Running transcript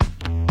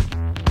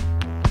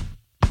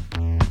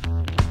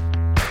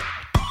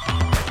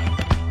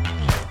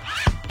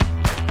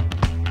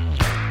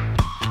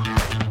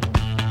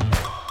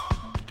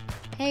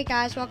Hey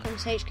guys, welcome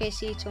to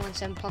HKC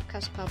 217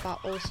 podcast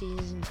about all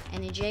seasons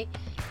energy.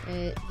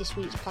 This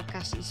week's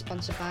podcast is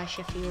sponsored by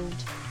Sheffield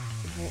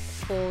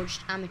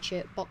Forged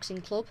Amateur Boxing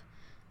Club,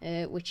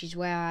 which is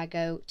where I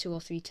go 2 or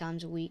 3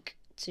 times a week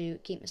to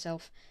keep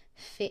myself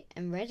fit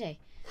and ready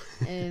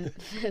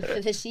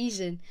for the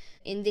season.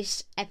 In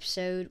this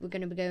episode, we're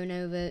going to be going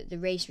over the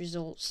race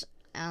results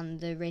and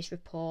the race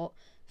report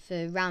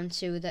for round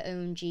 2 of the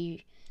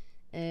OMG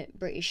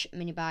British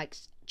Mini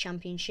Bikes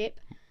Championship,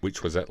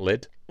 which was at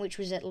Lydd.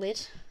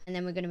 And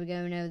then we're going to be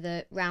going over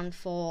the round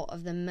 4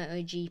 of the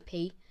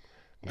MotoGP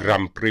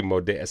Gran Primo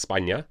de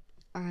España.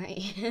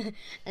 Alright.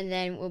 And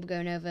then we'll be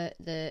going over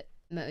the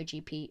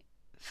MotoGP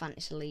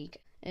Fantasy League.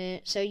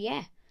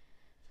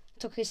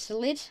 Took us to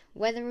Lydd.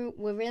 Weather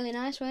were really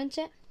nice, weren't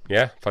it?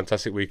 Yeah,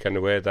 fantastic weekend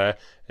away there.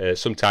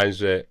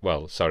 Sometimes, we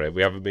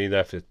haven't been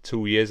there for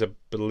 2 years, I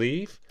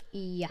believe.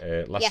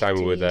 Yeah. Last time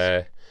we were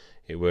there,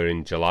 it were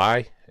in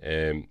July.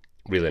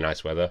 Really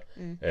nice weather.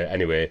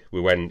 Anyway,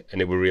 we went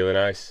and it was really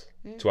nice.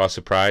 To our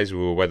surprise, we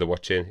were weather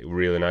watching. It was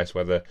really nice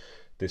weather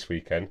this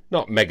weekend.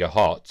 Not mega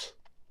hot.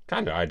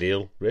 Kind of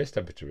ideal race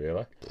temperature,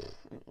 really.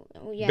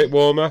 Yeah. Bit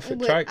warmer for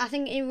the track. I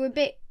think it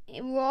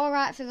were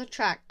alright for the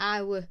track.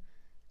 I were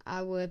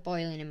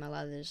boiling in my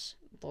leathers,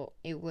 but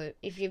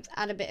if you've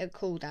had a bit of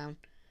cool down,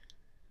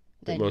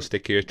 a bit more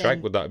stickier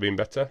track, would that have been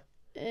better?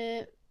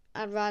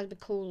 I'd rather be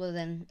cooler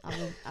than have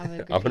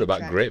a I'm on about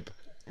track. Grip.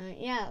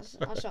 That's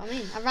what I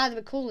mean. I'd rather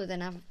be cooler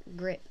than have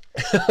grip.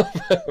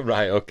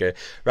 Right, okay.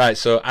 Right,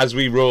 so as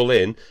we roll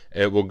in,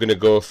 we're going to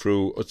go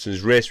through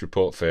Hudson's race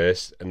report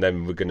first, and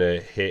then we're going to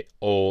hit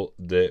all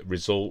the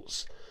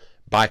results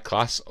by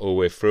class all the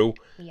way through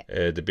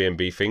the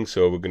B&B thing.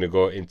 So we're going to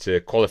go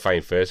into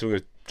qualifying first. We're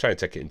going to try and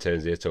take it in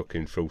turns here,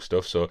 talking through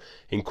stuff. So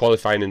in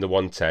qualifying in the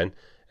 110,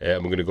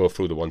 and we're going to go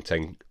through the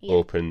 110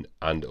 Open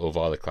and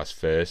Oval class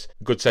first.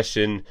 Good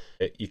session.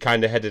 You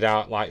kind of headed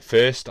out like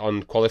first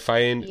on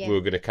qualifying. Yeah. We were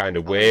going to kind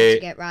of I wait. wanted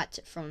to get right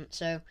to front.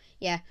 So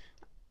yeah,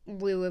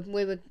 we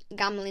were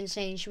gambling,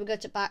 saying should we go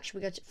to back, should we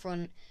go to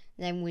front?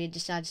 And then we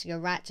decided to go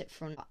right to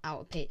front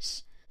out of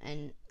pits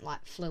and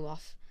flew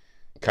off.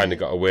 Kind of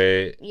got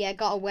away. Yeah,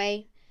 got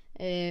away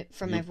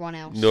from everyone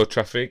else. No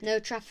traffic. No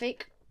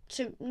traffic.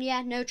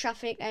 No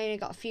traffic. I only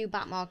got a few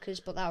back markers,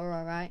 but that were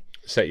all right.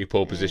 Set your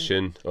pole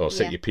position, or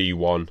set your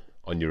P1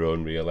 on your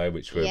own relay,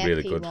 which were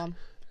really P1. good.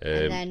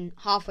 And then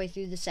halfway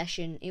through the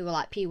session, you were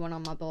like P1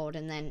 on my board,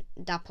 and then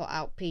Dad put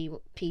out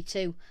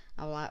P2.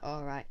 I was like,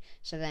 all right.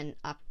 So then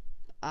I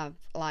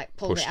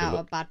pulled it out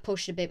of bad,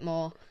 pushed a bit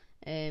more.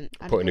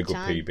 Putting a good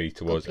PB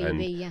towards good PB,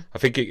 and yeah. I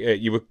think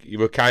you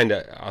were kind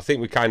of. I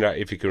think we kind of,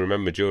 if you can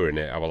remember during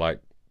it, I was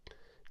like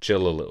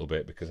chill a little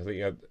bit because I think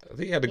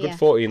you had a good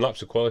 14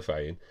 laps of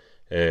qualifying.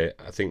 I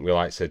think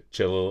we said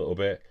chill a little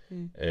bit.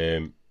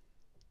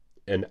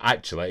 And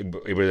actually,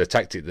 it was a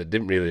tactic that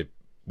didn't really.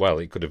 Well,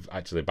 it could have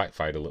actually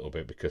backfired a little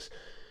bit because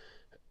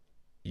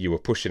you were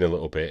pushing a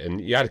little bit,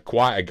 and you had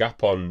quite a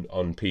gap on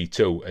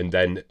P2, and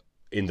then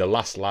in the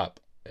last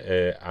lap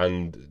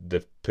and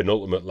the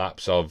penultimate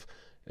laps of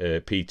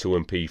P2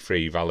 and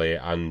P3, Valle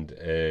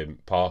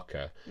and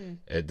Parker,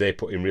 they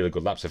put in really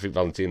good laps. I think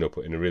Valentino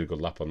put in a really good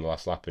lap on the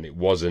last lap, and it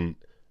wasn't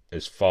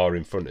as far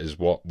in front as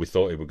what we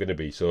thought it were going to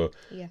be. So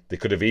they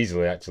could have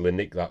easily actually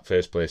nicked that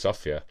first place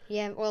off you.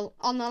 Yeah, well,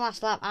 on the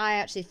last lap, I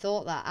actually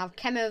thought that. I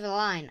came over the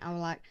line, I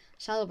was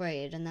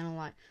celebrated, and then I'm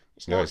like,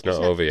 it's not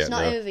over yet. It's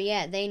not over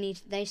yet.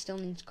 They still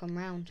need to come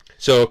round.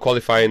 So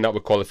qualifying,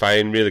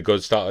 really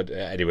good. Started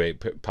anyway,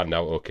 panned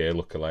out okay.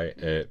 Luckily,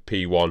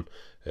 P1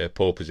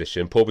 pole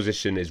position. Pole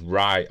position is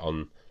right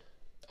on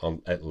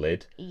at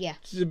Lydd. Yeah,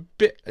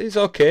 it's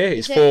okay.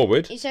 It's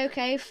forward. It's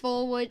okay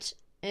forward.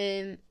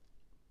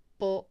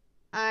 But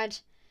I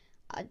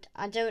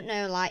don't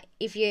know.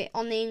 If you're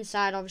on the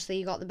inside, obviously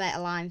you got the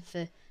better line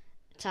for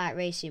tight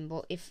racing.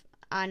 But if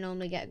I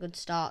normally get a good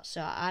start,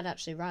 so I'd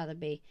actually rather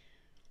be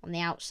on the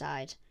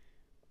outside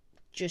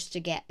just to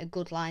get a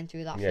good line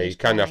through that. Yeah, you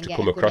kind of have to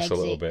come across a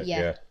little bit.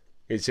 Yeah.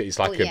 It's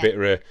like a bit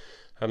of a.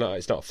 I know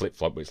it's not a flip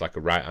flop, but it's like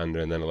a right hander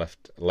and then a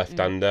left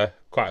hander.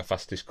 Quite a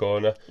fastest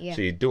corner,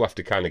 so you do have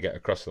to kind of get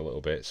across a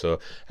little bit. So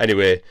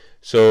anyway,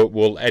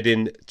 we'll head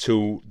in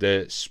to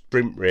the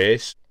sprint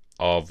race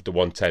of the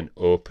 110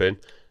 Open.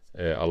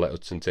 I'll let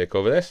Hudson take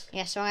over this.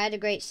 Yeah, so I had a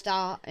great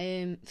start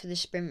for the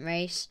sprint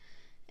race.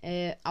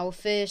 Our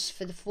first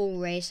for the full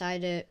race, I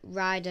had a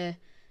rider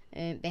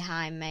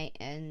behind me,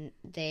 and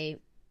the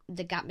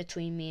gap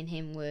between me and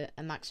him were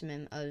a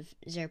maximum of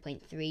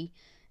 0.3.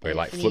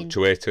 It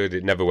fluctuated.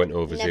 It never went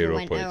over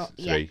 0.3.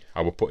 Yeah.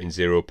 I was putting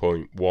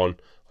 0.1 on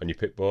your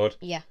pit board.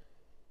 Yeah.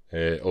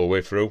 All the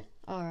way through.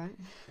 All right.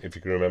 If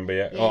you can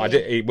remember, I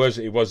did. It was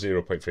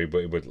 0.3, but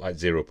it was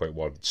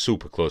 0.1,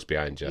 super close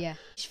behind you. Yeah.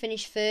 Just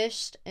finished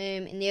first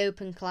in the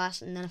open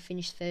class, and then I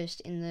finished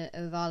first in the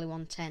Ovale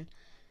 110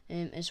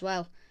 as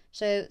well.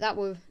 So that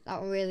were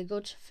really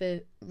good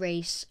for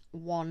race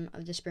 1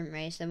 of the sprint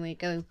race. Then we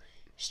go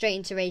straight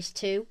into race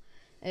 2,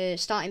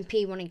 starting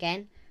P1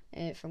 again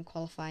from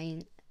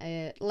qualifying.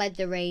 Led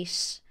the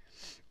race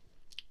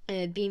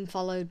being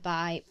followed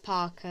by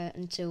Parker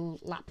until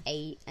lap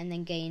 8, and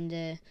then gained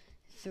a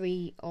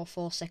 3 or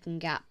 4 second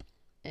gap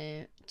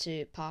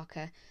to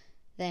Parker.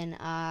 Then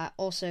I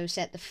also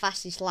set the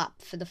fastest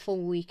lap for the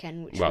full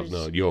weekend, which was...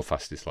 Well, no, your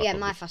fastest lap. Yeah,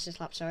 my fastest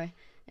lap, sorry.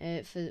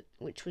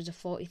 Which was a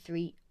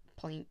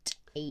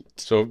 43.8.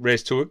 So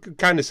race 2,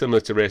 kind of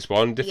similar to race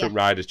 1, different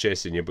riders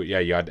chasing you, but yeah,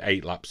 you had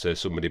 8 laps,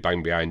 somebody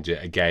bang behind you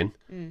again,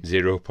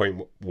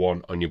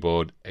 0.1 on your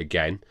board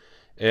again.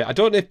 I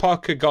don't know if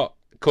Parker got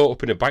caught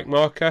up in a back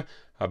marker.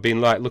 I've been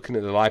looking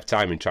at the live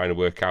time and trying to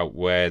work out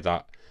where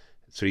that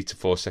 3 to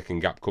 4 second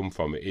gap come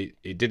from.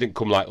 It didn't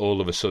come all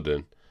of a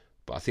sudden,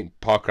 but I think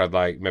Parker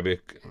had maybe,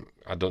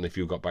 I don't know if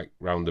you got back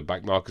round the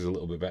back markers a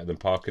little bit better than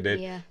Parker did.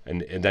 Yeah.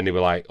 And then they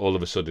were all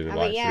of a sudden 3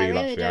 laps behind you.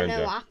 I really don't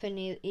know what happened.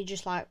 He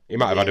just He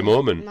might have had a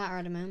moment. He might have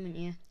had a moment,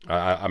 yeah.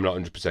 I'm not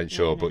 100%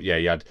 sure, but yeah,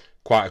 you had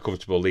quite a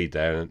comfortable lead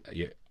there, and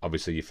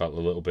obviously you felt a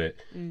little bit,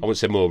 I wouldn't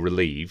say more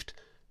relieved,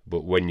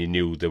 but when you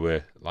knew there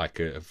were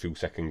a few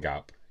second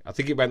gap. I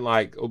think it went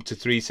up to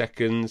 3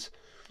 seconds.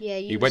 Yeah,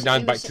 he went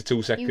down back to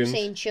 2 seconds. You were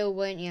saying chill,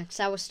 weren't you? Because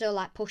I was still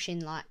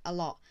pushing a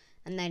lot,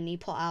 and then he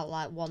put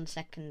out 1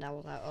 second. I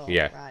was like, oh,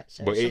 yeah. Right.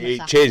 So but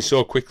it changed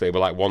so quickly.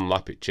 But 1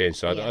 lap it changed.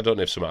 So I don't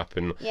know if something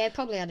happened. Yeah, it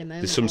probably had a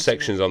moment. There's some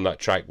sections on that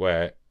track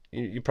where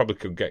you probably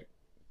could get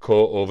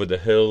caught over the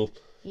hill.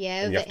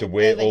 Yeah, and you have to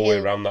wait all the way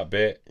around that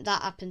bit.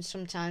 That happens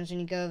sometimes when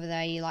you go over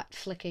there. You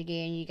flick a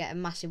gear and you get a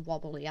massive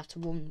wobble. You have to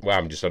run. Well,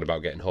 I'm just on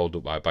about getting hauled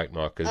up by bike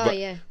markers. Oh,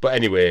 yeah. But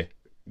anyway,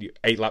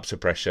 8 laps of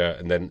pressure,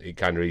 and then it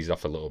kind of eased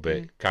off a little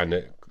bit. Kind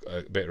of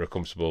a bit of a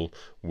comfortable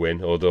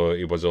win, although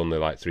it was only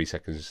 3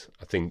 seconds,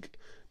 I think,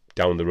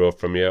 down the road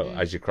from you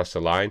as you cross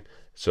the line.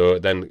 So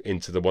then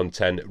into the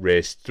 110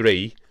 race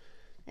 3.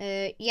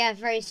 Yeah,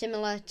 very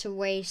similar to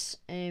race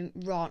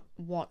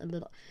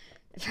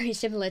very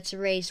similar to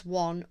race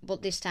 1,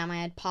 but this time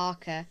I had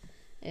Parker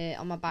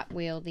on my back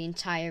wheel the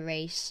entire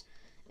race.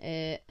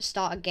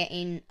 Started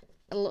getting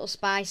a little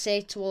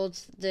spicy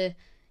towards the...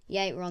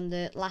 Yeah, we're on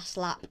the last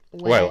lap.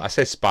 Well, I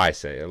say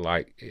spicy. There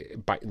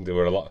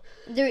were a lot.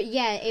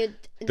 The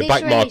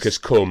back markers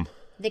come.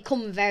 They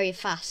come very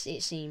fast,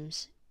 it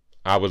seems.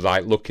 I was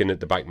looking at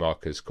the back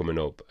markers coming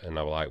up, and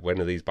I was like, when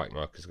are these back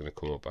markers going to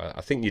come up?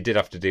 I think you did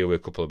have to deal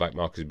with a couple of back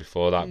markers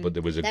before that, but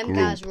there was a group. Them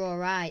guys were all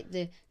right.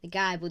 The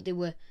guy, but there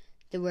were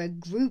a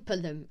group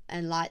of them,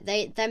 and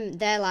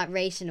they're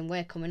racing, and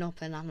we're coming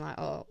up, and I'm like,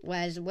 oh,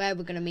 where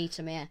we're going to meet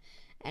them here?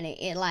 And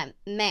it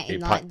met in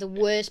the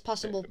worst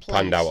possible place.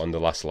 Panned out on the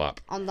last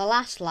lap. On the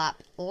last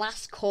lap,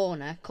 last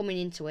corner, coming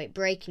into it,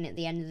 braking at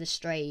the end of the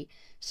straight.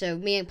 So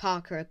me and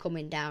Parker are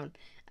coming down,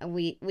 and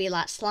we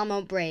slam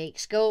on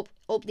brakes, go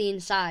up the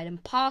inside,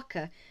 and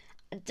Parker,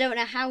 I don't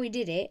know how he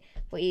did it,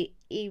 but he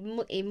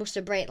must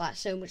have braked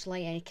so much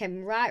later, and he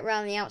came right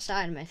round the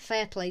outside of me.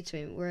 Fair play to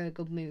him, we're a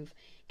good move.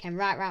 Came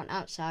right round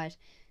outside.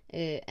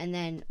 And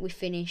then we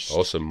finished.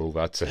 Awesome move,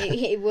 I'd say.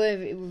 It was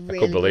really I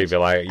couldn't believe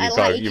it.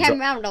 He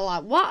came round. I'm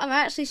like, what? I'm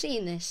actually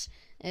seeing this.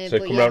 So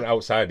he come round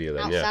outside of you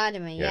then? Outside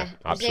of me, yeah.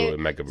 Absolutely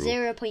mega move.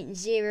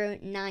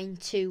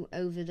 0.092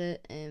 over the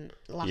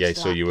last lap.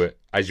 So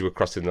as you were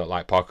crossing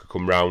that, Parker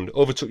come round,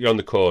 overtook you on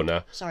the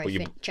corner.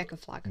 Sorry, checker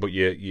flag. But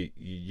you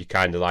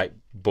kind of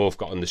both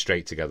got on the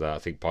straight together. I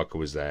think Parker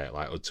was there,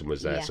 Hudson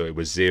was there. Yeah. So it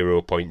was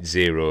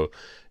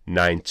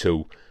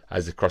 0.092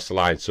 as they crossed the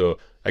line. So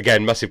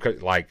again, massive,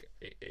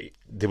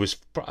 there was,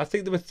 I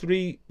think there were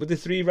 3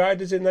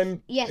 riders in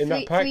them. Yeah, in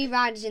that pack? 3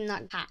 riders in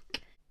that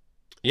pack.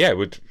 Yeah,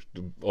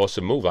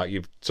 awesome move.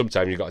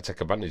 Sometimes you've got to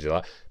take advantage of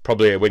that.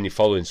 Probably when you're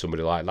following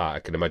somebody like that, I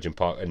can imagine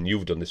and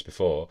you've done this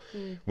before.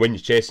 When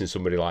you're chasing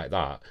somebody like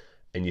that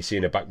and you're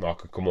seeing a back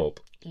marker come up,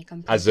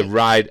 as the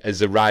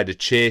rider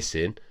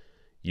chasing,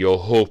 you're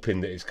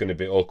hoping that it's going to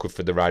be awkward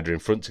for the rider in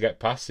front to get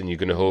past, and you're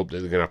going to hope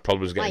that they're going to have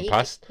problems getting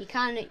past.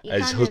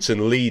 As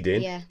Hudson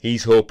leading,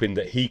 he's hoping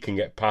that he can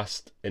get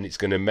past, and it's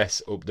going to mess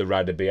up the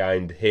rider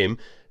behind him,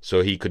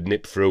 so he could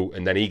nip through,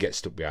 and then he gets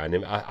stuck behind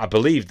him. I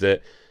believe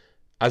that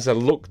as I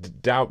looked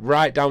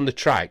right down the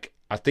track,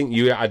 I think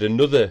you had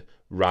another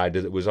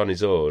rider that was on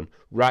his own,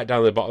 right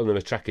down the bottom of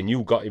the track, and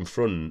you got in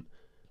front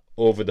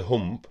over the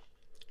hump.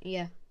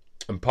 Yeah.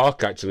 And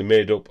Parker actually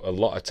made up a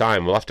lot of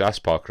time. We'll have to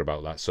ask Parker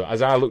about that. So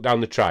as I looked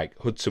down the track,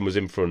 Hudson was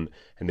in front,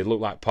 and it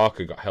looked like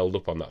Parker got held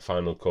up on that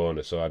final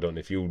corner. So I don't know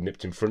if you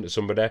nipped in front of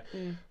somebody.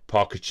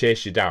 Parker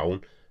chased you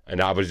down,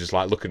 and I was just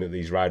looking at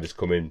these riders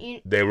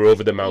coming. They were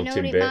over the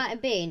mountain bit. It might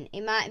have been.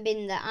 It might have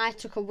been that I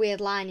took a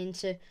weird line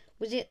into.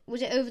 Was it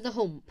over the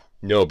hump?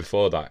 No,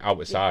 before that, out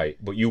of sight.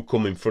 But you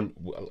come in front,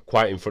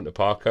 quite in front of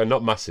Parker,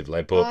 not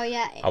massively, but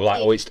I'm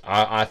like,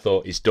 I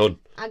thought it's done.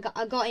 I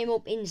got him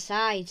up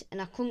inside,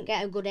 and I couldn't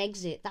get a good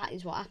exit. That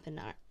is what happened.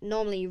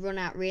 Normally, you run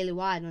out really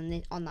wide on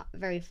that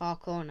very far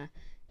corner,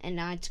 and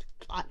I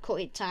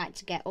cut it tight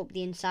to get up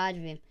the inside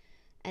of him,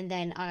 and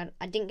then I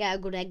didn't get a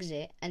good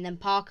exit, and then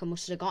Parker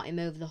must have got him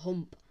over the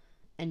hump,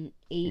 and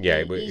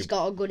he's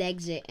got a good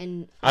exit.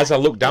 And as I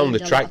looked down the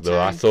track,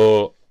 though, I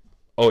thought,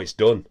 oh, it's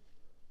done.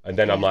 And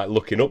then I'm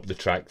looking up the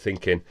track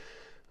thinking,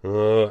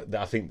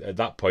 I think at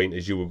that point,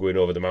 as you were going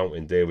over the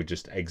mountain, they were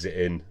just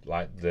exiting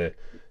the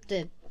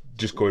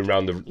just going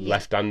round the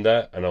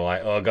left-hander, and I'm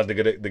like, oh god,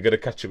 they're gonna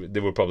catch him. They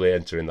were probably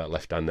entering that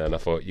left-hander, and I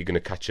thought, you're gonna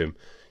catch him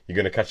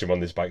on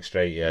this back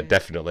straight, yeah,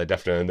 definitely.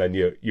 And then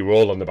you were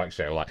all on the back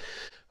straight. I'm like,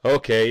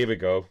 okay, here we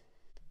go.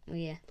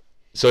 Yeah.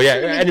 So yeah,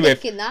 anyway.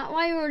 Thinking that?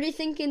 Why are you already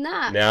thinking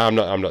that? No,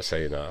 I'm not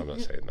saying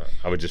that.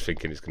 I was just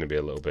thinking it's going to be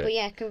a little bit. But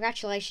yeah,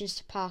 congratulations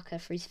to Parker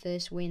for his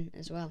first win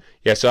as well.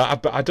 Yeah, so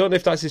I don't know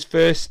if that's his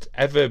first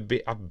ever.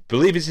 I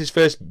believe it's his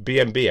first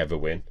BMB ever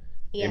win.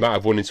 Yeah. He might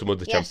have won in some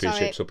other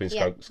championships up in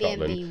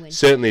Scotland.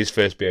 Certainly his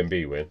first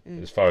BMB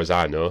win, as far as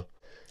I know.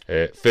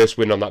 First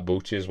win on that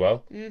Bucci as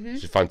well,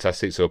 which is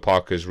fantastic. So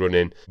Parker's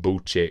running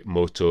Bucci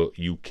Moto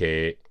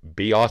UK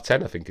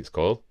BR10, I think it's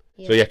called.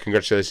 Yeah. So yeah,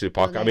 congratulations to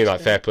Parker. I mean,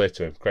 like, fair play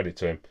to him, credit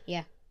to him.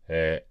 Yeah.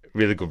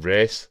 Really good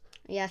race.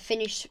 Yeah,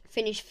 finished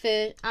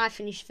first. I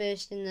finished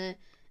first in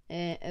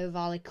the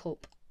O'Valley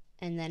Cup,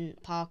 and then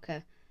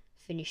Parker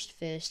finished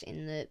first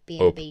in the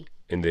BMB.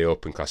 In the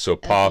open class. So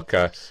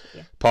Parker's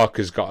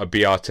got a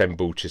BR10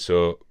 Bucci.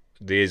 So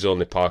there's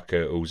only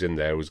Parker who's in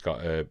there who's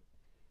got a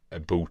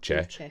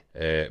Bucci.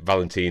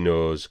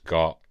 Valentino's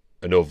got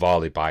an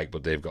O'Valley bike,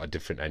 but they've got a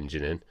different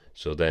engine in,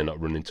 so they're not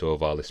running to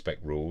O'Valley spec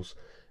rules.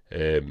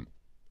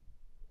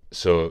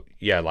 So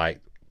yeah,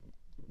 like,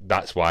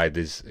 that's why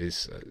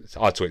it's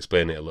hard to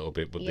explain it a little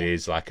bit, but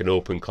there's like an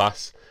open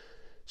class.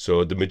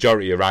 So the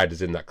majority of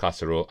riders in that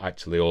class are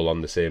actually all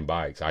on the same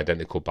bikes,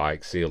 identical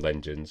bikes, sealed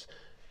engines.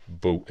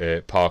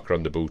 Parker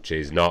on the Bucci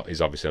is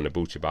obviously on a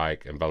Bucci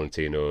bike, and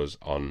Valentino's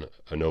on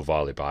an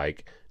O'Valley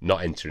bike,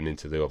 not entering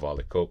into the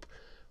O'Valley Cup,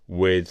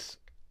 with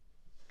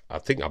I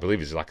believe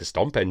it's like a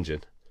stomp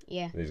engine.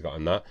 Yeah, he's got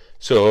on that.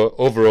 So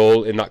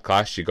overall in that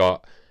class you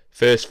got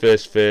first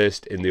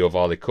in the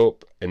O'Valley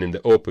Cup, and in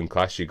the open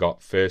class you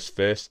got first,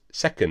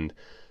 second.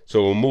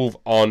 So we'll move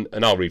on,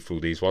 and I'll read through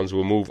these ones.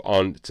 We'll move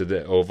on to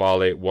the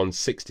O'Valley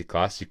 160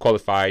 class. You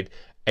qualified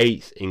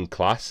 8th in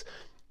class.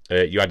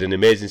 You had an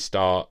amazing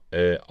start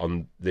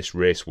on this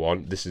race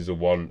one. This is the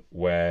one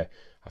where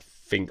I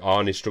think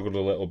Arnie struggled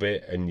a little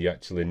bit, and you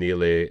actually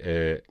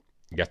nearly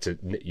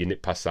you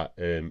nipped past that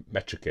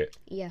metric kit.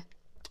 Yeah.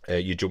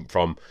 You jumped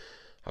from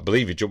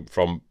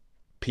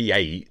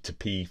P8 to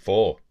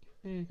P4.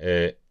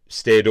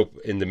 Stayed up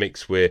in the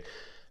mix with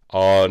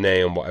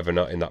Arnie and whatever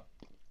not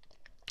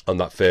on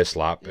that first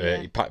lap.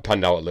 You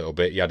panned out a little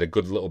bit. You had a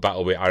good little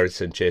battle with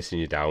Harrison chasing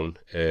you down,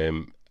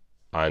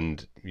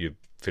 and you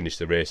finished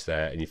the race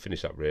there, and you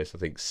finished that race I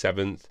think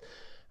 7th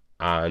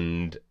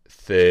and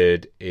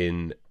 3rd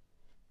in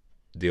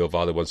the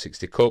O'Valley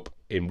 160 Cup.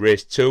 In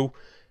race 2,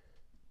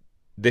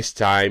 this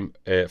time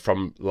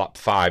from lap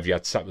 5 you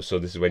had so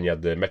this is when you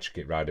had the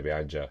Metrokit rider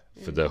behind you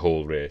for the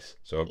whole race.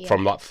 So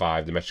from lap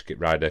 5 the Metrokit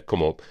rider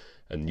come up,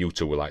 and you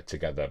two were like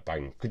together,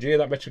 bang. Could you hear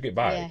that Metrokit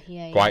bike?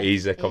 Yeah. Quite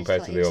easy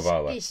compared to the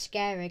O'Valley. It's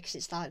scary because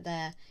it's like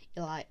there.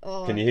 You're like,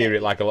 oh. Can you hear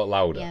it like a lot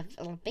louder? Yeah.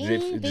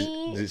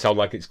 Does it sound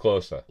like it's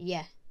closer?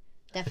 Yeah,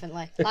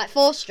 definitely. Like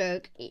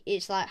 4-stroke,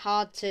 it's like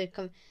hard to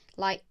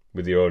like.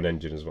 With your own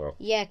engine as well.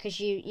 Yeah, because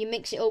you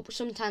mix it up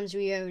sometimes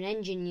with your own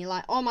engine. You're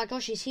like, oh my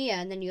gosh, he's here,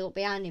 and then you look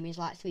behind him, he's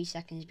like 3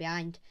 seconds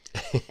behind.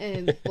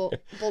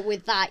 But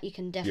with that, you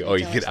can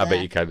definitely. I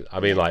bet you can. I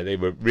mean, like, they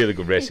were really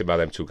good racing by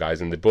them two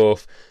guys, and they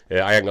both.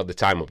 I ain't got the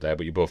time up there,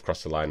 but you both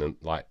crossed the line, and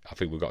like I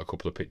think we've got a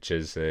couple of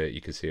pictures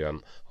you can see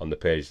on the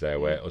page there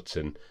where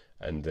Hudson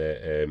and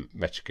the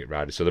Metrokit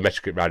rider. So the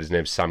Metrokit rider's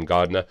name's Sam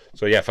Gardner.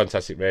 So yeah,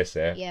 fantastic race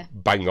there. Yeah.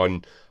 Bang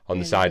on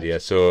the side here.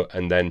 So,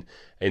 and then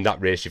in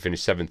that race you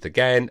finished 7th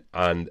again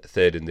and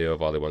 3rd in the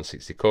O'Valley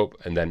 160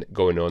 Cup, and then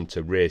going on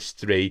to race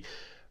 3,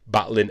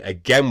 battling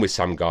again with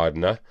Sam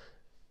Gardner.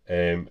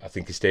 I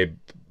think he stayed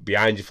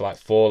behind you for like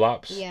 4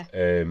 laps. Yeah.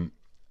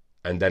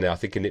 And then I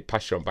think he nipped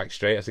past you on back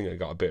straight. I think he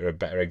got a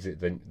better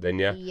exit than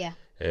you. Yeah.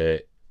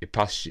 He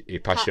passed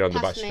you on the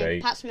back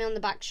straight. Passed me on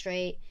the back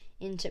straight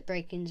into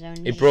braking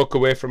zone. He broke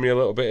away from you a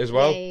little bit as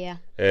well. Yeah.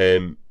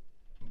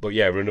 But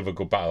yeah, another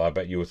good battle. I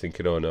bet you were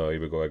thinking, oh no, here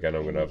we go again.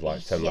 I'm going to have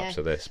like 10 laps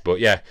of this. But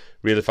yeah,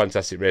 really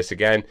fantastic race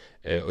again.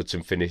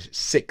 Hudson finished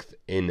 6th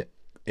in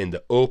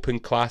the open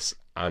class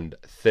and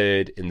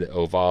 3rd in the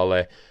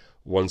O'Valley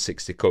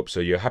 160 Cup. So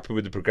you're happy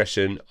with the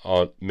progression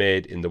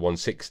made in the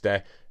 160.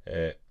 I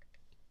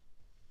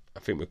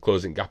think we're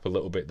closing gap a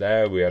little bit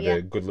there. We had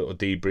a good little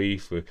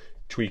debrief. We're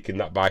tweaking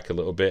that bike a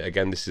little bit.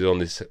 Again, this is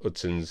only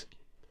Hudson's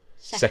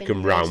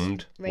second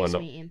round.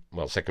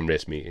 Second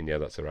race meeting. Yeah,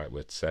 that's the right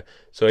word to say.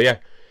 So yeah,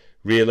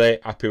 really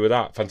happy with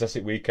that.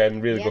 Fantastic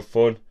weekend. Really good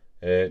fun.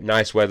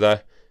 Nice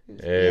weather.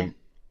 We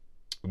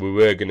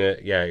were gonna.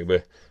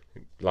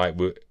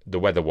 The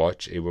weather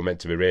watch. It were meant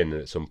to be raining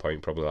at some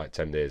point, probably like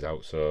 10 days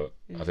out. So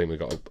I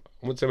think I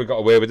wouldn't say we got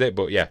away with it,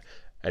 but yeah.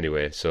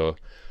 Anyway, so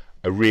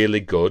a really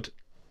good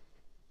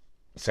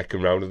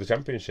second round of the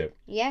championship.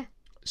 Yeah.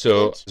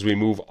 So as we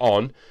move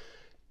on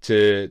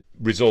to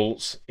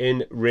results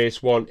in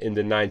race 1 in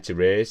the 90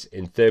 race,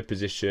 in 3rd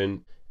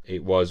position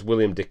it was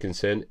William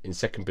Dickinson, in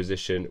 2nd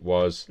position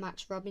was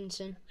Max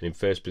Robinson, and in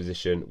 1st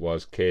position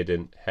was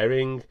Caden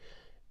Herring.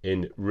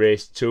 In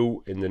race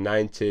 2 in the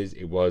 90s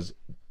it was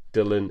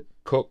Dylan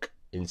Cook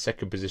In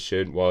second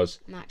position was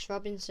Max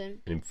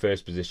Robinson. And in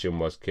first position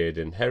was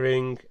Caden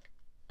Herring.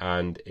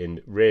 And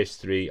in race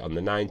 3 on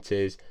the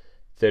 90s,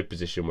 third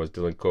position was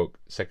Dylan Cook.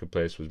 Second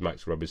place was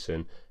Max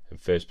Robinson. And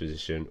first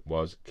position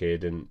was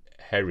Caden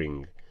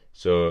Herring.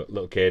 So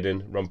little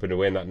Caden romping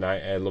away in that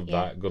night. I love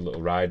that. Good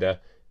little rider.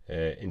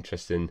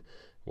 Interesting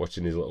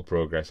watching his little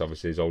progress.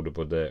 Obviously his older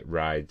brother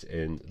rides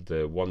in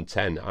the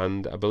 110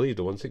 and I believe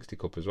the 160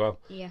 Cup as well.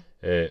 Yeah.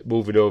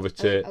 Moving over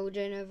to... Are we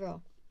doing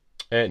overall?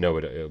 No,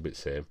 it'll be the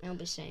same. It'll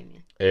be the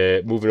same,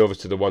 yeah. Moving over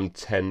to the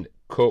 110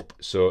 Cup.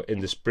 So in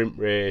the sprint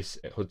race,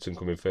 Hudson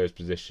come in first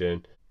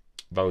position,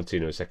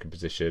 Valentino in second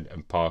position,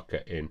 and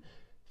Parker in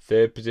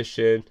third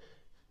position.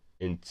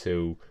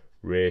 Into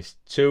race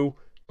 2,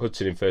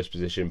 Hudson in first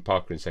position,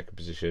 Parker in second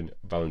position,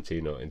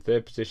 Valentino in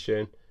third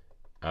position.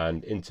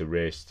 And into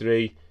race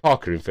 3,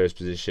 Parker in first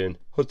position,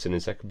 Hudson in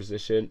second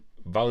position,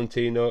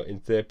 Valentino in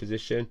third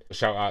position.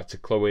 Shout out to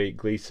Chloe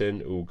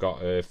Gleason, who got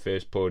her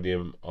first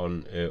podium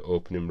on her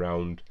opening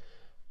round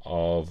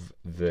of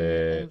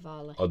the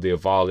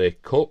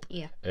Ovale Cup.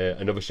 Yeah.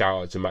 Another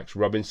shout out to Max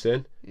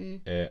Robinson.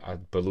 I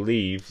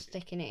believe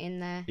sticking it in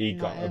there. He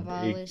got an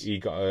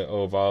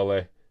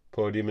Ovale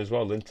podium as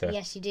well, didn't he?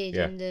 Yes, he did.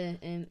 Yeah. In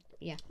the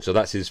yeah. So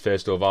that's his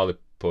first Ovale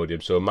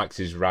podium. So Max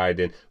is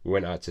riding. We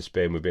went out to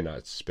Spain. We've been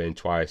out to Spain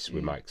twice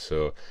with Max.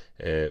 So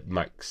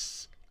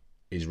Max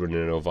is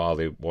running an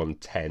Ovale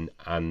 110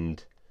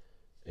 and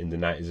in the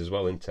 90s as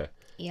well, isn't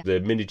he? Yeah. The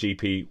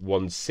MotoGP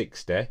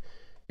 160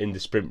 in the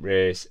sprint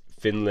race,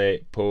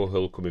 Finlay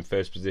Pohill come in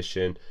first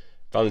position,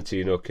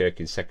 Valentino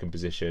Kirk in second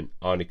position,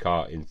 Arnie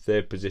Carr in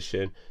third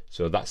position.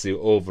 So that's the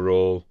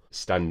overall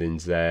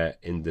standings there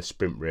in the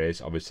sprint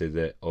race. Obviously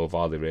the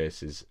Ovale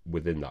race is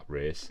within that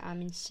race.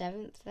 I'm in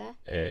 7th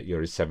there.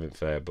 You're in 7th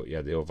there, but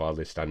yeah, the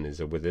Ovale standings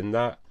are within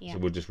that. Yeah. So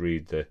we'll just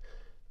read the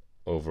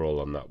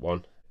overall on that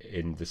one.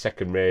 In the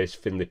second race,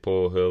 Finlay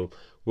Pohill,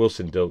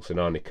 Wilson Dilks and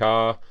Arnie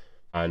Carr.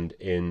 And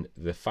in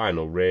the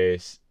final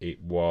race,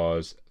 it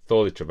was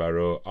Thorley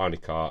Trevorrow,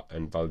 Arnie Carr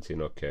and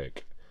Valentino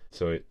Kirk.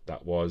 So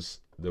that was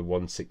the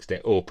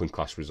 160 open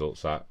class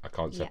results. That I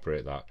can't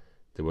separate that.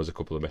 There was a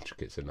couple of metric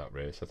kits in that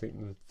race. I think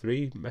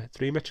three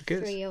metric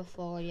kits. 3 or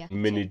 4, yeah.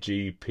 Mini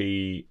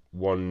GP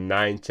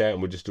 190,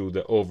 and we'll just do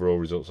the overall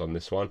results on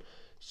this one.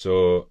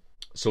 So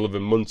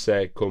Sullivan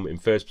Munsey come in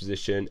first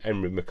position,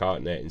 Emery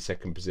McCartney in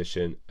second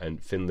position,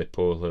 and Finlay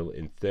Pohill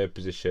in third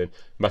position.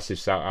 Massive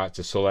shout out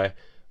to Sully,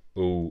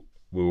 who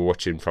we were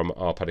watching from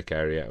our paddock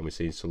area, and we've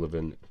seen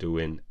Sullivan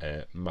doing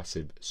a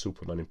massive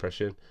Superman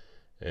impression.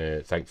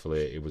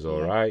 Thankfully, it was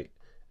all right.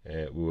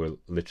 We were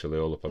literally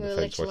all up on the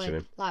fence watching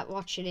him. Like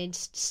watching him,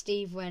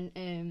 Steve went,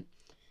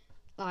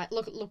 like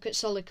look at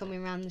Sully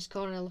coming around this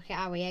corner. Look at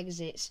how he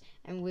exits,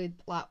 and we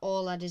like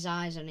all had his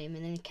eyes on him,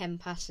 and then he came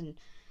past and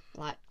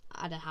like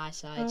had a high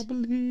side. I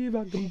believe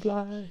I can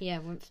fly. Yeah,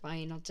 went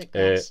flying onto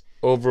glass.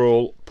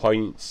 Overall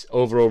points,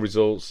 overall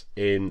results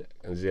in.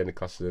 Is there any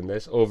classes in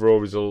this? Overall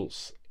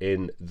results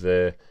in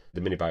the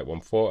minibike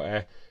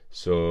 140.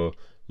 So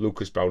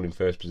Lucas Brown in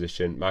first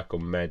position, Michael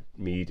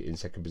Mead in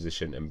second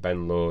position, and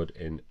Ben Lord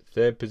in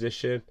third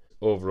position.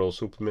 Overall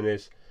super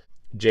minis,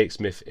 Jake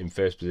Smith in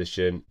first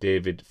position,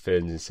 David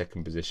Ferns in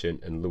second position,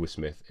 and Lewis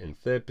Smith in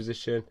third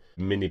position.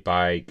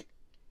 Minibike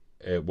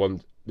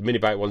the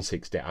minibike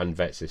 160 and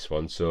vets this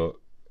one. So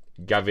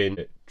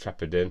Gavin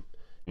Trappenden,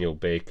 Neil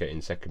Baker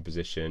in second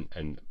position,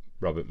 and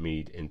Robert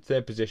Mead in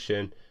third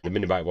position. The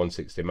minibike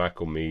 160,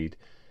 Michael Mead,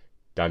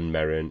 Dan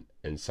Merrin,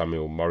 and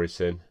Samuel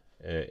Morrison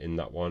in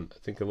that one. I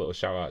think a little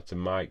shout out to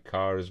Mike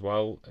Carr as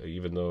well,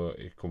 even though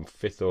he come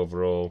 5th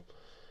overall.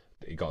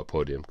 He got a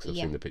podium because I've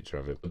seen the picture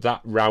of him. But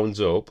that rounds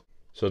up.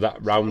 So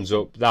that rounds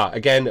up that.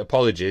 Again,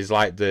 apologies,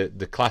 like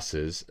the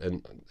classes,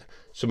 and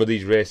some of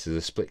these races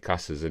are split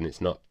classes and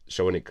it's not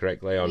showing it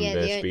correctly on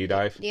the speed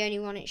dive. The only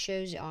one it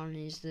shows it on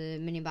is the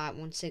minibike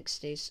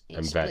 160s. It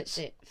and splits vets.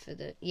 It for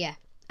the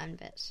and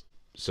vets.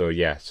 So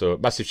yeah, so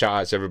massive shout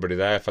out to everybody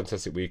there.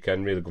 Fantastic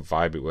weekend, really good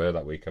vibe it were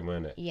that weekend,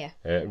 weren't it? Yeah.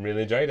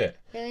 Really enjoyed it.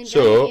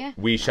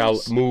 We nice. shall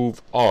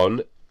move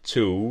on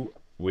to.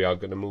 We are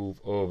going to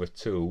move over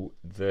to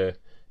the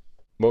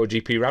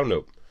MotoGP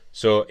roundup.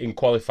 So in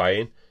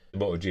qualifying, the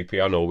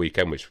MotoGP on all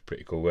weekend, which was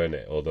pretty cool, weren't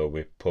it? Although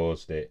we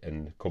paused it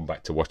and come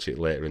back to watch it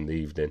later in the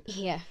evening.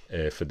 Yeah.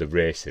 For the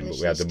racing, but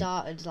we had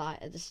started like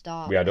at the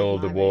start. We had all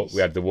the we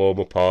had the warm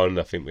up on.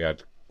 I think we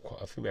had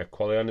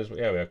quali on as well.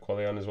 Yeah, we had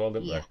quali on as well,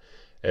 didn't we?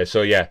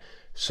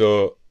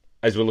 So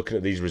as we're looking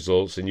at these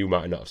results, and you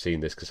might not have seen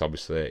this because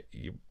obviously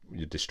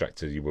you're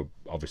distracted. You were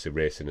obviously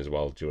racing as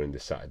well during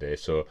this Saturday.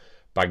 So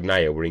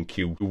Bagnaia were in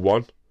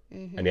Q1,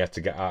 and he had to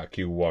get out of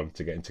Q1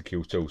 to get into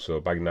Q2. So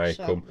Bagnaia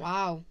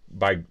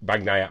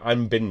Bagnaia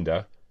and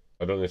Binder.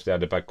 I don't know if they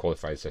had a bad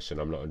qualifying session.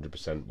 I'm not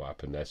 100% what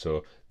happened there.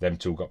 So them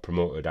two got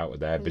promoted out of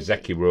there.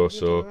 Bezzecchi were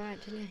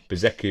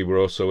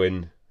also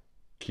in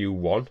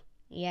Q1.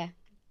 Yeah.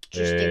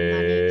 Just didn't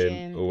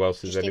manage. Who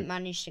else is didn't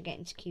manage to get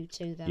into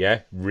Q2 though.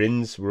 Yeah,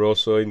 Rins were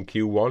also in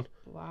Q1.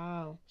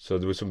 Wow. So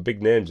there were some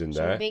big names in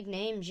there. Some big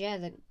names, yeah,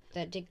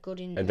 that did good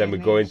in. And then we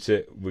go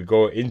into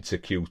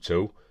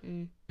Q2.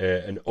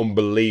 And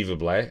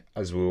unbelievably,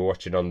 as we were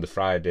watching on the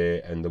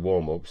Friday and the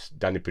warm-ups,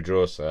 Danny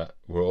Pedrosa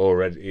were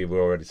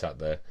already sat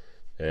there,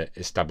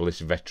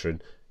 established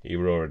veteran. He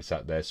were already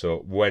sat there. So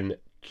when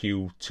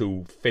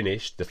Q2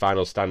 finished, the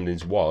final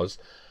standings was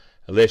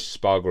Aleix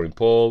Spargo in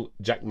pole,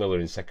 Jack Miller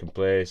in second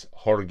place,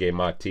 Jorge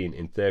Martin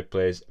in third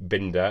place,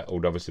 Binder,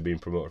 who'd obviously been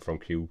promoted from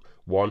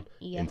Q1,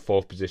 in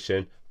fourth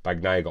position.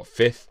 Bagnaia got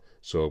fifth,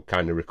 so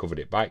kind of recovered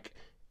it back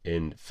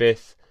in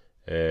fifth.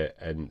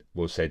 And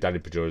we'll say Danny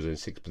Pedrosa in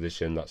sixth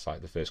position. That's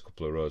like the first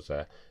couple of rows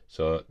there.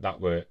 So that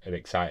were an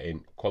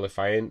exciting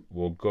qualifying.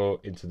 We'll go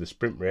into the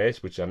sprint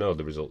race, which I know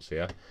the results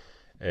here.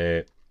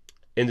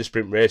 In the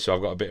sprint race, so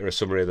I've got a bit of a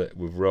summary that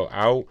we've wrote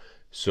out.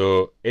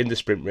 So in the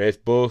sprint race,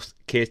 both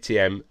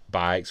KTM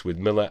bikes with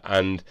Miller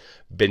and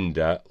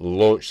Binder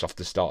launched off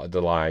the start of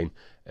the line,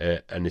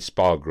 and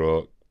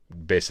Espargaro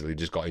basically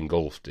just got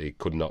engulfed. He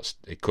could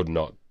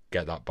not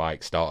get that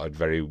bike started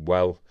very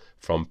well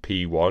from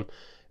P1.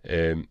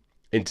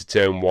 Into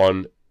turn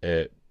one,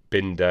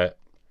 Binder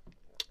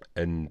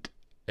and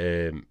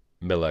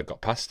Miller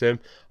got past him.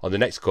 On the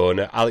next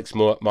corner, Alex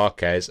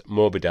Marquez,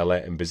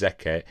 Morbidelli and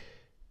Bezzecchi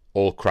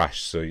all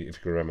crashed. So if you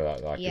can remember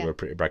that, it were a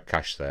pretty bad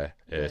crash there.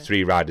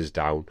 3 riders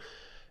down.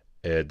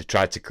 They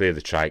tried to clear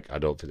the trike. I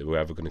don't think they were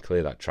ever going to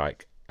clear that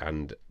trike.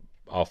 And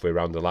halfway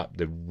around the lap,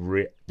 the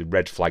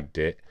red flagged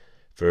it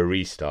for a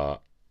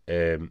restart.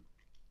 On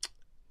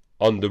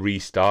the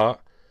restart,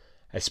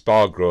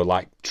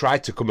 Espargaro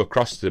tried to come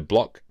across to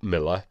block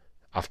Miller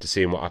after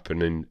seeing what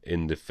happened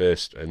in the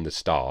first and the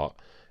start.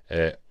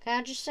 Can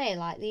I just say,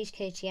 these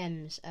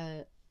KTM's,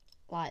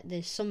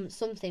 there's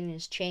something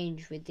has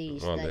changed with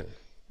these. Well,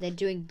 they're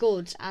doing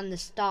good, and the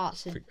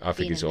starts have I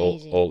think it's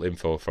amazing. all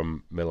info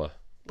from Miller.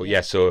 But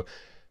so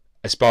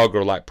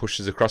Espargaro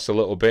pushes across a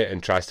little bit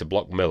and tries to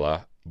block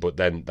Miller, but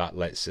then that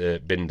lets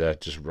Binder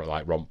just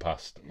romp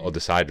past other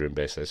side of him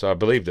basically. So I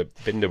believe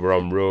that Binder's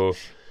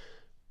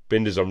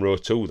on row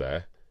 2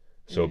 there.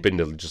 So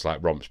Binder just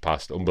romps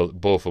past.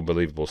 Both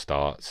unbelievable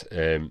starts.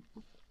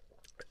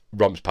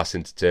 Romps past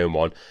into turn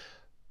 1.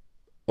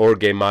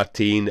 Jorge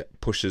Martin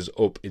pushes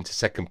up into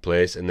second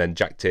place, and then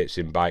Jack takes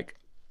him back.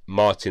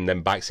 Martin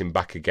then backs him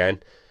back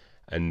again,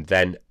 and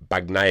then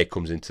Bagnaia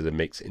comes into the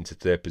mix into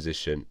third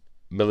position.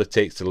 Miller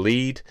takes the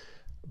lead.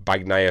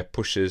 Bagnaia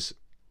pushes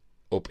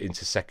up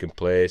into second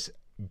place.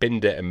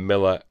 Binder and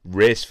Miller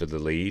race for the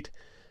lead.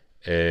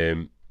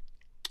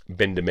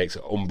 Binder makes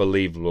an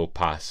unbelievable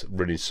pass,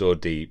 running so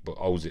deep, but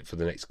holds it for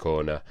the next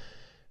corner.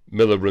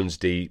 Miller runs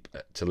deep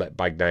to let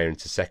Bagnaia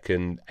into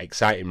second.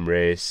 Exciting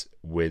race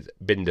with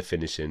Binder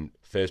finishing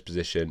first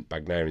position,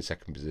 Bagnaia in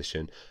second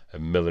position,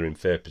 and Miller in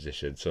third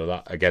position. So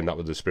that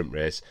was the sprint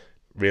race.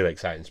 Really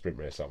exciting sprint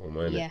race, that one,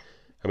 wasn't it?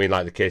 I mean,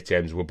 the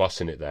KTM's were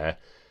bossing it there.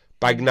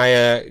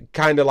 Bagnaia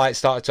kind of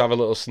started to have a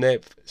little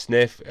sniff.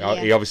 Yeah.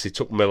 He obviously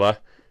took Miller.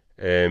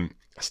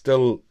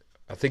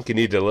 I think he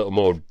needed a little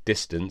more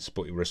distance,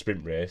 but it was a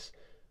sprint race.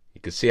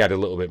 You could see he had a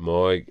little bit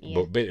more,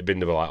 but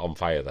Binder were on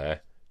fire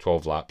there.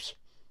 12 laps.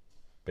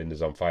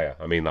 Binder's on fire.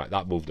 I mean,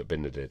 that move that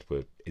Binder did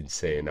were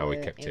insane. How he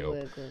kept it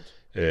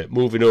up.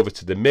 Moving over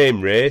to the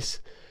main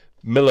race,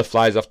 Miller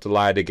flies off the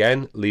line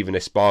again, leaving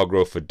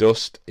Espargaro for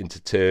dust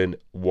into turn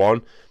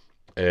 1,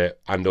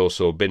 and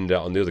also Binder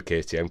on the other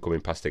KTM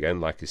coming past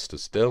again, he stood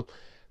still.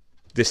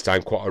 This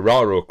time,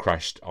 Quartararo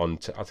crashed on,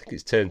 I think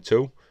it's turn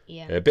 2.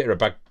 Yeah. A bit of a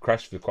bad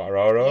crash for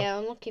Quartararo. Yeah,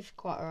 unlucky for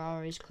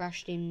Quartararo. He's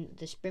crashed in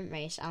the sprint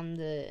race and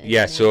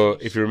the... so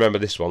if you remember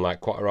this one,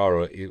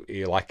 Quartararo,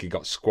 he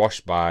got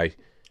squashed by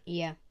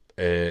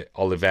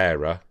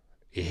Oliveira.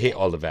 He hit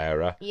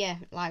Oliveira. Yeah,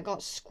 got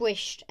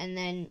squished and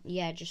then,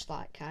 just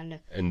kind of...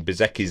 And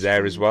Bezzecchi's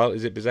there as well.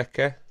 Is it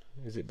Bezzecchi?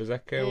 Is it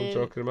Bezzecchi I'm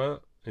talking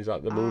about? Is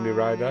that the Mooney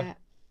rider?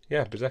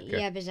 Yeah, Bezzecchi.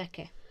 Yeah,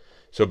 Bezzecchi.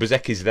 So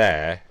Bezzecchi's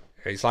there.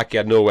 It's like he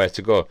had nowhere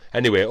to go.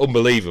 Anyway,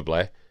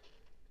 unbelievably...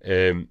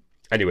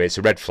 it's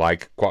a red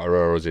flag.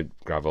 Quartararo's in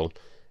gravel.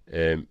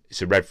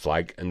 It's a red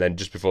flag. And then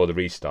just before the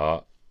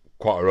restart,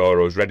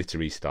 Quartararo's ready to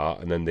restart.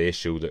 And then they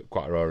issue that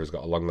Quartararo's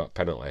got a long lap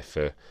penalty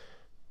for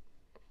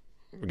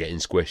getting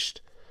squished,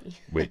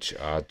 which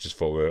I just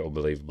thought were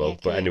unbelievable. Yeah,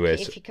 but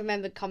anyways, if you can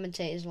remember,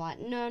 commentators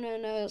no,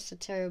 it's a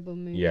terrible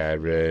move. Yeah,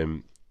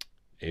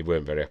 he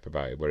weren't very happy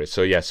about it, were he?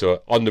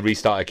 So on the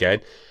restart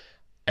again,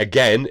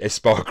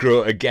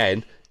 Espargaro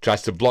again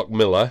tries to block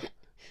Miller.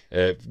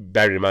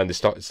 Bearing in mind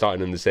they're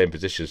starting in the same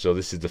position, so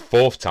this is the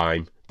 4th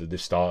time that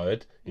they've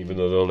started, even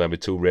though they only have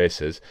 2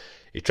 races.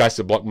 He tries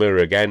to block Miller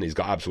again. He's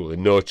got absolutely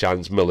no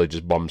chance. Miller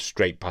just bombs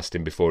straight past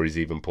him before he's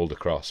even pulled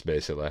across,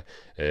 basically,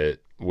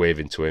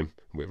 waving to him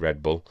with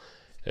Red Bull.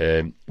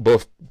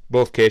 Both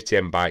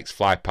KTM bikes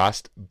fly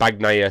past.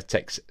 Bagnaia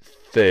takes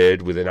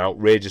 3rd with an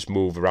outrageous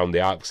move around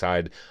the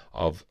outside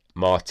of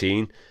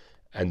Martin,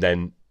 and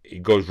then he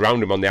goes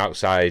round him on the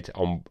outside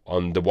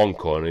on the one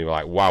corner. And you're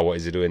like, wow, what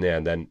is he doing there?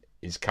 And then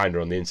he's kind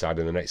of on the inside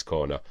in the next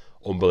corner.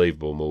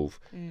 Unbelievable move.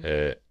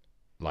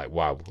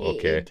 Wow,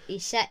 okay. He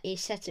set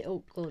it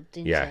up good,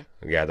 didn't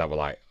he? Yeah, that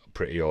was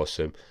pretty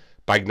awesome.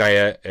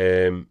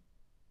 Bagnaia,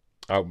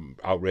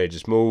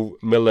 outrageous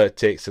move. Miller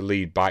takes the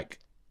lead back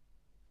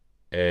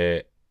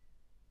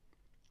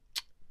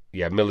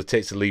Miller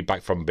takes the lead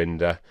back from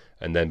Binder,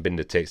 and then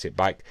Binder takes it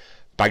back.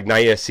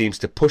 Bagnaia seems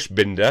to push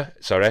Miller.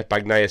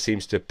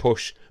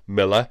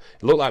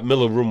 It looked like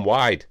Miller run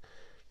wide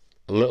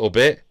a little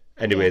bit.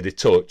 Anyway, they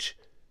touch.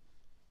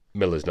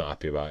 Miller's not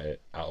happy about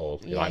it at all.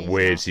 He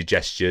waves, he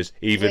gestures.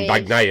 Even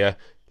Bagnaia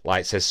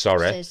says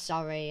sorry.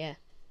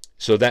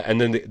 So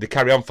then they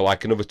carry on for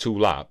another 2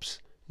 laps.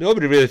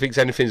 Nobody really thinks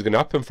anything's going to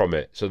happen from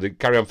it. So they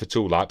carry on for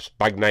 2 laps.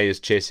 Bagnaia's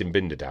chasing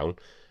Binder down.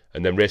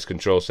 And then race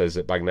control says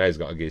that Bagnaia's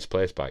got to get his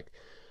place back.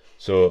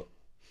 So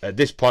at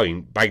this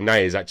point,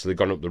 Bagnaia's actually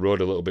gone up the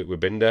road a little bit with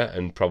Binder.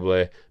 And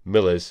probably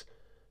Miller's,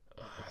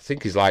 I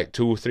think he's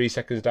 2 or 3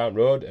 seconds down the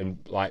road.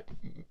 And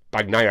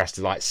Bagnaia has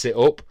to sit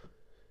up,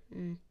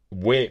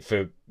 wait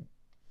for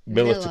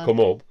Miller to come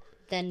up.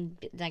 Then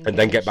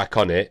get back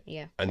on it.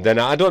 Yeah. And then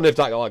I don't know if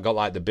that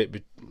got the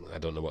bit. I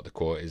don't know what the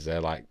quote is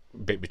there.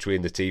 Bit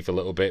between the teeth a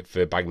little bit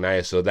for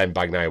Bagnaia. So then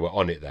Bagnaia were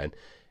on it. Then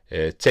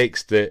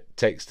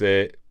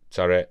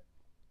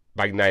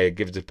Bagnaia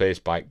gives the pace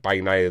back.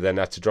 Bagnaia then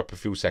had to drop a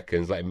few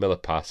seconds, letting Miller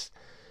pass.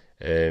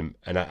 And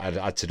I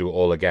had to do it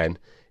all again.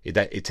 He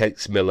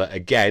takes Miller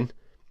again,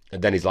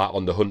 and then he's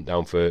on the hunt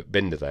down for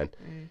Binder. Then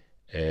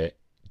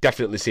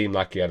definitely seemed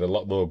like he had a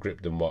lot more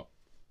grip than what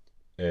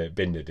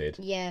Binder did.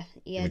 Yeah.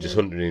 He was just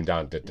hunting him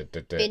down.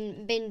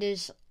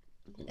 Binder's.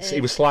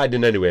 He was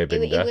sliding anyway,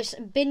 Binder.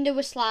 Binder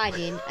was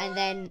sliding, and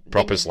then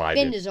proper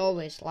sliding. Binder's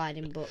always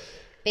sliding, but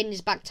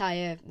Binder's back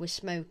tyre was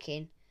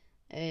smoking.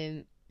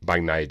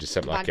 Bagnaia just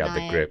seemed like he had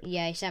the grip.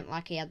 Yeah, he seemed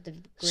like he had the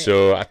grip.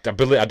 So I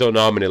don't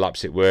know how many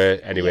laps it were.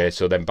 Anyway,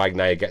 so then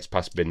Bagnaia gets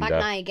past Binder.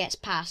 Bagnaia gets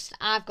past.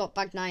 I've got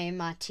Bagnaia in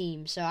my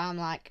team, so I'm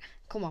like,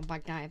 come on,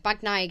 Bagnaia.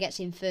 Bagnaia gets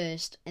in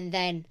first, and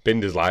then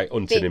Binder's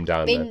hunting him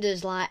down.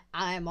 Binder's I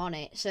am on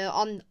it. So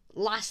on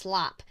last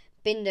lap,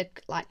 Binder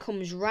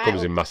comes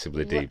in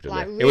massively deep, doesn't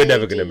he? Really he was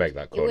never going to make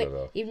that corner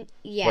though. Well,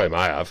 he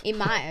might have. He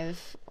might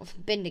have.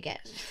 Binder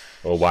gets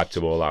or wiped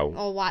them all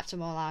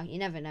out. You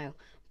never know.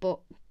 But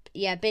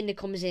yeah, Binder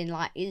comes in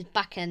his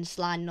back end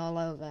sliding all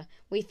over.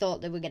 We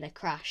thought they were going to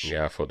crash.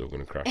 Yeah, I thought they were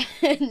going to crash.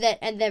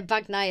 and then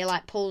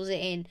Bagnaia pulls it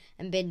in,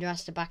 and Binder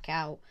has to back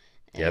out.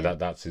 Yeah,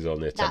 that's his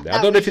only attempt.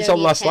 I don't know if it's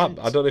on last lap.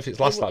 I don't know if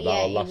it's last lap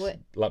or last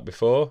lap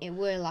before. It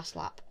were last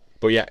lap.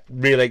 But yeah,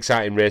 really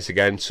exciting race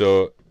again.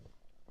 So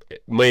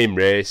main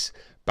race,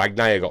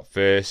 Bagnaia got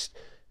first,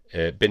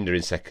 Binder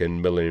in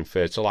second, Miller in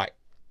third. So I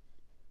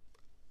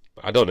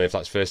don't know if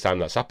that's the first time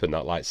that's happened.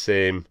 That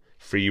same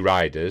 3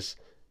 riders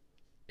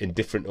in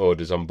different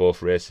orders on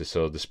both races.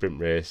 So the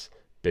sprint race,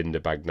 Binder,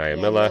 Bagnaia,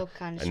 Miller,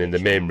 and in the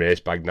main race,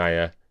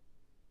 Bagnaia,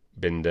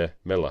 Binder,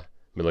 Miller.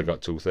 Miller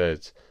got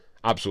 2/3.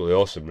 Absolutely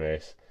awesome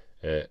race.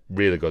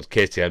 Really good.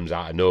 KTM's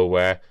out of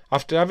nowhere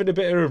after having a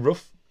bit of a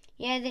rough.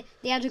 Yeah,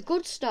 they had a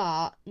good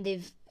start.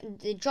 They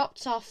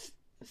dropped off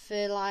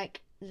for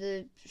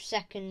the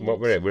second.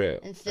 What were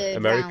it? And third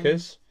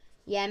Americas.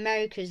 Round. Yeah,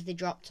 Americas. They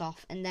dropped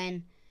off, and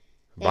then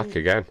back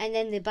again. And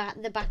then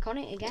they're back on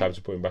it again. Time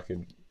to put him back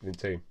in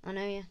team. I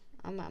know, yeah.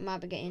 I might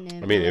be getting.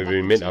 It would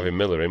be mint having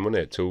Miller in,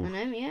 wouldn't it? Too. I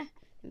know, yeah.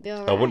 It'd be all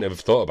right. I wouldn't have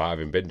thought about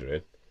having Binder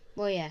in.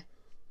 Well, yeah.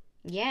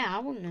 Yeah, I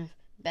wouldn't have.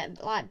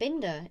 But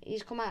Binder,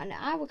 he's come out and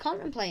I were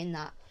contemplating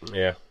that.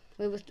 Yeah.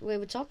 We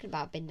were talking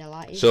about Binder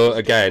So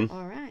again.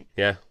 All right.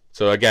 Yeah.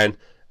 So again,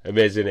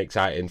 amazing,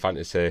 exciting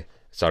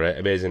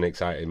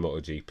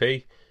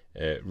MotoGP.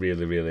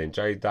 Really, really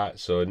enjoyed that.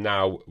 So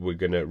now we're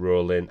gonna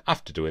roll in.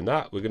 After doing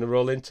that, we're gonna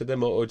roll into the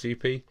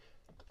MotoGP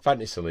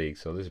Fantasy League.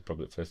 So this is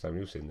probably the first time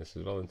you've seen this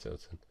as well in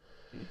Tilton.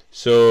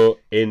 So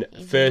in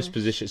first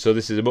position, so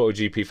this is a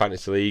MotoGP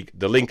Fantasy League.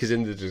 The link is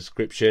in the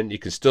description. You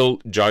can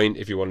still join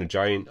if you want to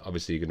join.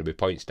 Obviously, you're going to be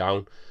points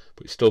down,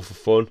 but it's still for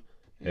fun.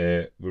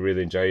 We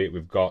really enjoy it.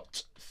 We've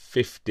got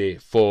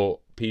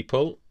 54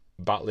 people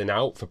battling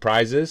out for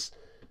prizes.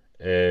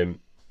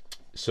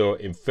 So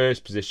in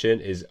first position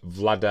is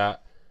Vlada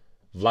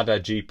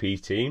GP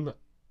team.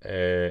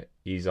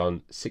 He's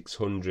on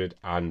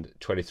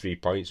 623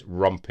 points,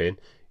 romping.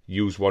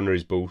 Used one of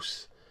his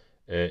boosts.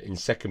 In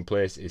second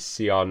place is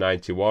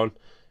CR91,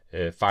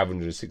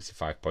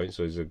 565 points.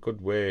 So he's a good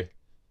way.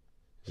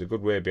 He's a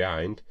good way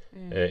behind.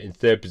 In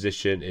third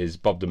position is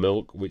Bob the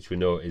Milk, which we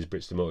know is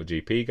Brixton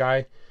MotoGP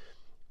guy.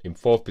 In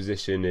fourth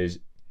position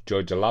is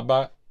George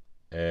Alaba.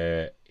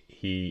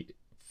 He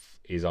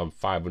is on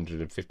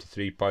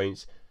 553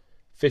 points.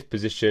 Fifth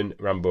position,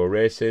 Rambo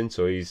Racing.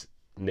 So he's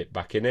nipped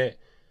back in it.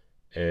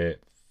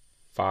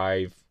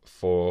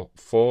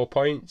 544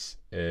 points.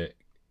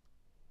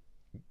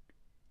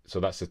 So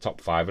that's the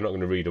top 5. I'm not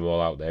going to read them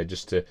all out there.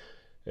 Just to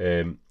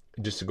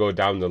go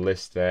down the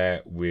list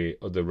there with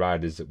other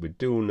riders that we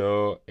do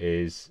know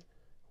is,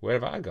 where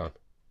have I gone?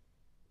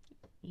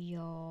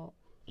 You're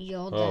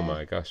Oh there.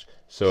 my gosh.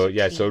 So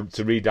yeah, so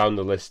to read down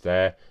the list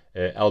there,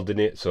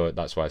 Eldon, so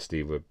that's why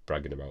Steve were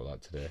bragging about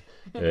that today.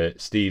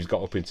 Steve's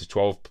got up into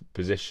 12th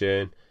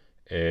position.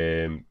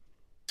 I'm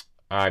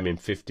in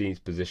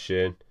 15th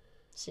position.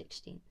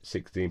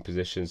 16th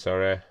position,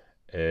 sorry.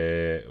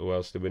 Who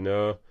else do we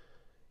know?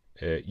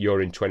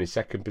 You're in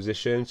 22nd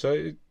position,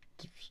 so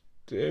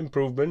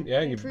improvement.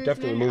 Yeah, you've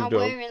definitely moved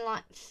up. We're in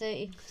like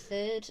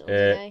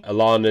 33rd.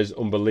 Alana's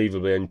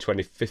unbelievably in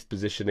 25th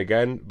position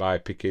again by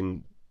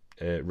picking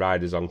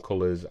riders on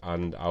colours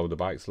and how the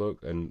bikes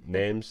look and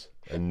names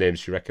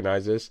she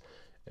recognises.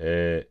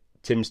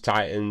 Tim's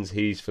Titans,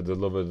 he's for the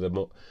love of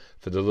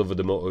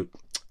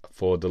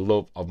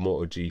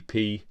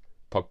MotoGP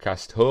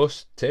podcast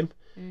host, Tim.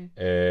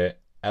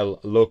 El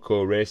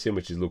Loco Racing,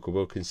 which is Luca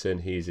Wilkinson,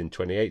 he's in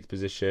 28th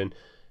position.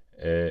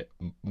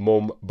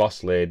 Mum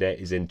Boss Lady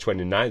is in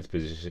 29th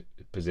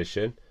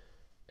position.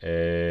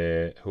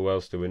 Who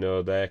else do we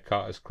know there?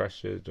 Carter's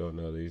Crashers, don't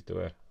know these,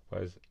 do I?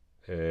 Where's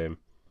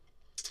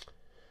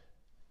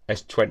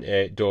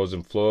S28 Doors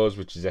and Floors,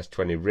 which is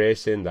S20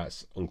 Racing,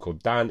 that's Uncle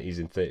Dan, he's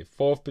in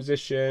 34th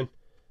position.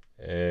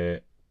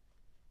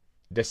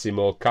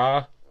 Decimo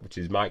Car, which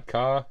is Mike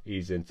Carr,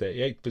 he's in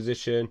 38th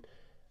position.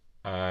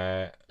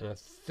 And I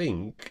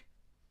think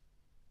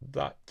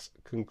that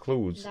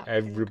concludes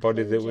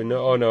everybody that we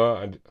know. Oh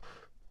no,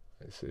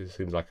 it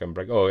seems like I'm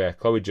bragging. Oh yeah,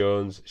 Chloe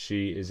Jones,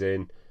 she is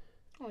in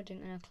I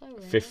didn't know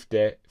Chloe.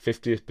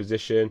 50th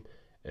position.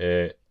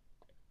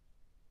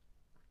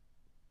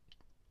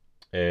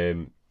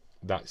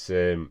 That's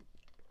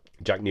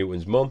Jack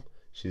Newton's mum.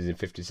 She's in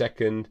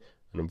 52nd, and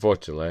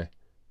unfortunately,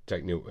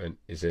 Jack Newton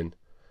is in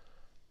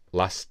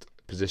last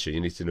position. You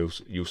need to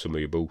use some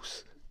of your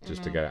boosts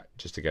just to get out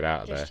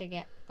of there. Just to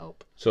get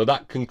up. So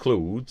that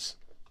concludes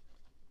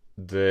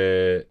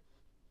everything,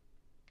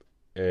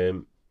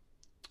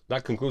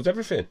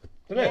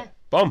 doesn't it?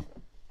 Boom.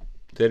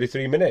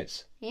 33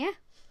 minutes. Yeah.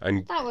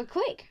 And that were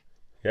quick.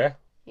 Yeah.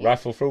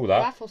 Rifle through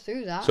that.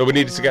 So we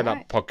needed to get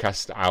that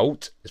podcast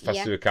out as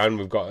fast as we can.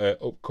 We've got an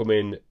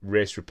upcoming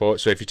race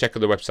report. So if you check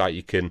on the website,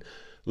 you can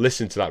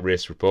listen to that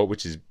race report,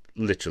 which is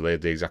literally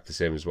the exact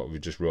same as what we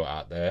just wrote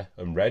out there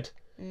and read.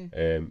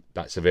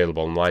 That's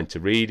available online to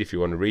read if you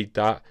want to read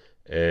that.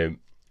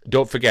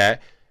 Don't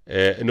forget,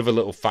 another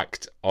little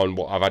fact on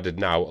what I've added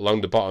now.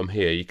 Along the bottom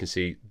here, you can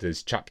see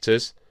there's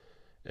chapters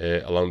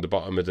along the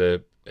bottom of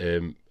the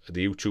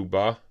YouTube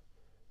bar.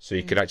 So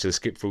you can actually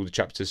skip through the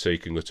chapters. So you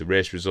can go to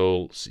race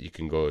results, you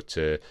can go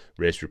to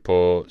race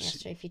reports. Yeah,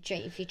 so if you're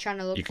trying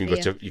to look, you can go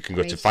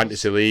to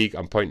Fantasy League.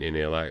 I'm pointing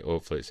here, like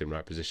hopefully it's in the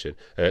right position.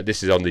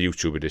 This is on the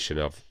YouTube edition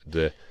of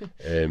the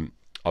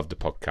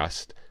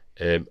podcast.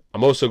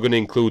 I'm also going to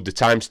include the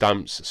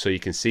timestamps so you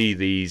can see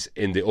these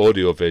in the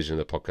audio version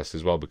of the podcast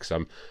as well, because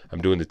I'm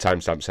doing the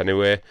timestamps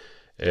anyway.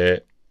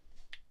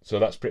 So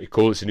that's pretty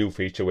cool. It's a new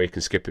feature where you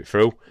can skip it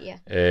through. Yeah.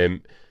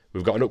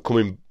 We've got an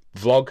upcoming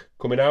vlog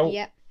coming out.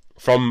 Yeah.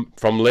 From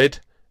Lydd.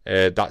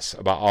 That's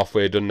about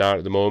halfway done now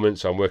at the moment,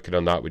 so I'm working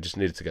on that. We just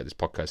needed to get this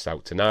podcast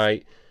out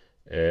tonight.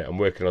 I'm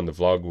working on the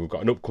vlog. We've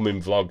got an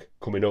upcoming vlog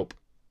coming up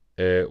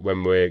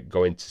when we're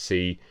going to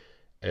see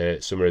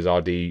some of his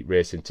RD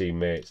racing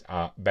teammates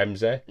at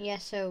Bemsey. Yeah,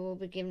 so we'll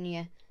be giving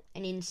you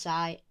an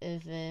insight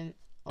of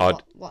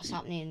what's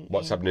happening.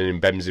 What's happening in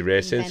Bemsey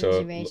racing?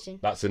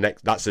 That's the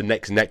next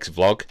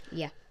vlog.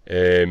 Yeah.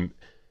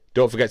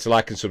 Don't forget to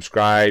like and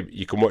subscribe.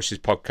 You can watch this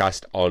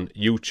podcast on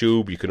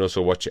YouTube. You can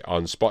also watch it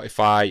on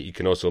Spotify. You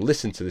can also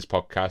listen to this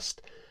podcast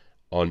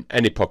on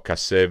any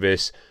podcast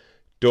service.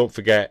 Don't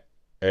forget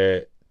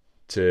to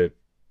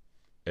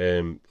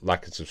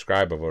like and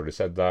subscribe. I've already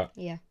said that.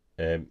 Yeah.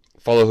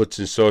 Follow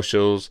Hudson's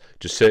socials.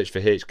 Just search for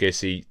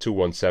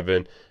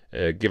HKC217.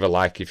 Give a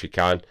like if you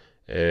can.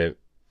 Really,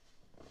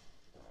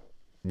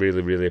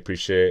 really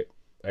appreciate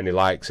any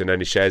likes and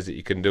any shares that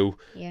you can do.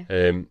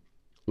 Yeah.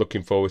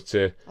 Looking forward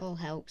to... All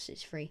helps,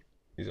 it's free.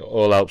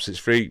 All helps, it's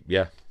free,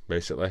 yeah,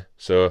 basically.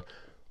 So,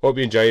 hope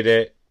you enjoyed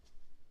it.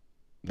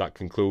 That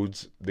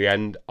concludes the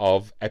end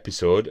of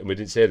episode, and we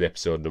didn't say the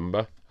episode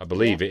number. I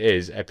believe it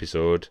is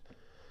episode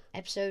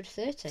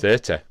 30.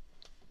 30.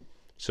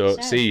 So,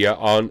 see you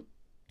on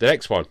the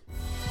next one.